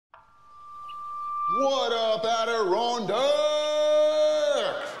What up, Adirondack?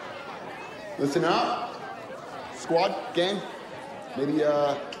 Listen up. Squad, gang, maybe,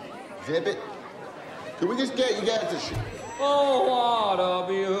 zip it. Could we just get you guys to shit? Oh, what a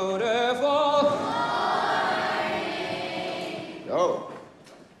beautiful morning. Dope.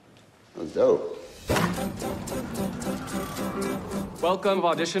 That was dope. Welcome,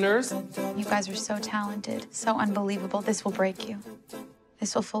 auditioners. You guys are so talented, so unbelievable. This will break you.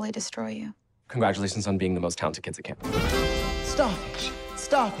 This will fully destroy you. Congratulations on being the most talented kids at camp. Starfish,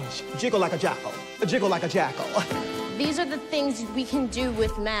 starfish, jiggle like a jackal, jiggle like a jackal. These are the things we can do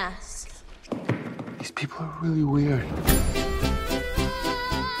with masks. These people are really weird.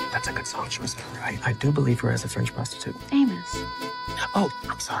 That's a good song choice. I do believe her as a French prostitute. Amos. Oh,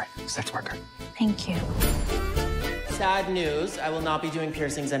 I'm sorry. Sex worker. Thank you. Sad news, I will not be doing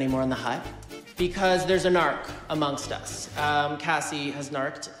piercings anymore in the hut because there's a narc amongst us. Cassie has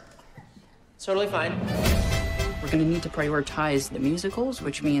narked. It's totally fine. We're gonna need to prioritize the musicals,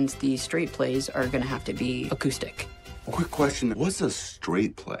 which means the straight plays are gonna have to be acoustic. Quick question, what's a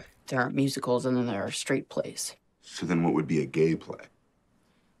straight play? There are musicals and then there are straight plays. So then what would be a gay play?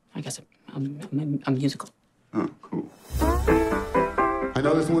 I guess a musical. Oh, cool. I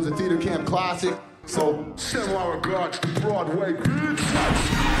know this one's a theater camp classic, so send my regards to Broadway, bitch!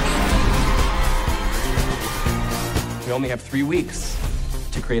 We only have 3 weeks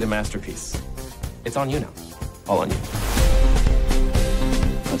to create a masterpiece. It's on you now. All on you.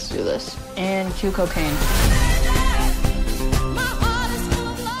 Let's do this. And cue cocaine.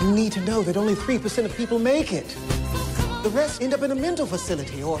 You need to know that only 3% of people make it. The rest end up in a mental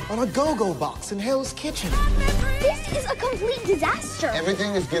facility or on a go-go box in Hell's Kitchen. This is a complete disaster.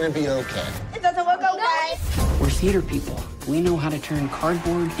 Everything is gonna be okay. It doesn't work okay. We're theater people. We know how to turn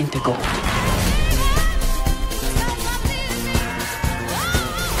cardboard into gold.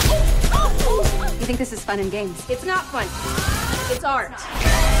 You think this is fun and games? It's not fun. It's art.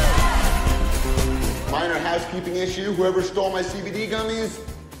 Minor housekeeping issue. Whoever stole my CBD gummies,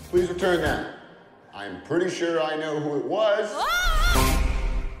 please return that. I'm pretty sure I know who it was.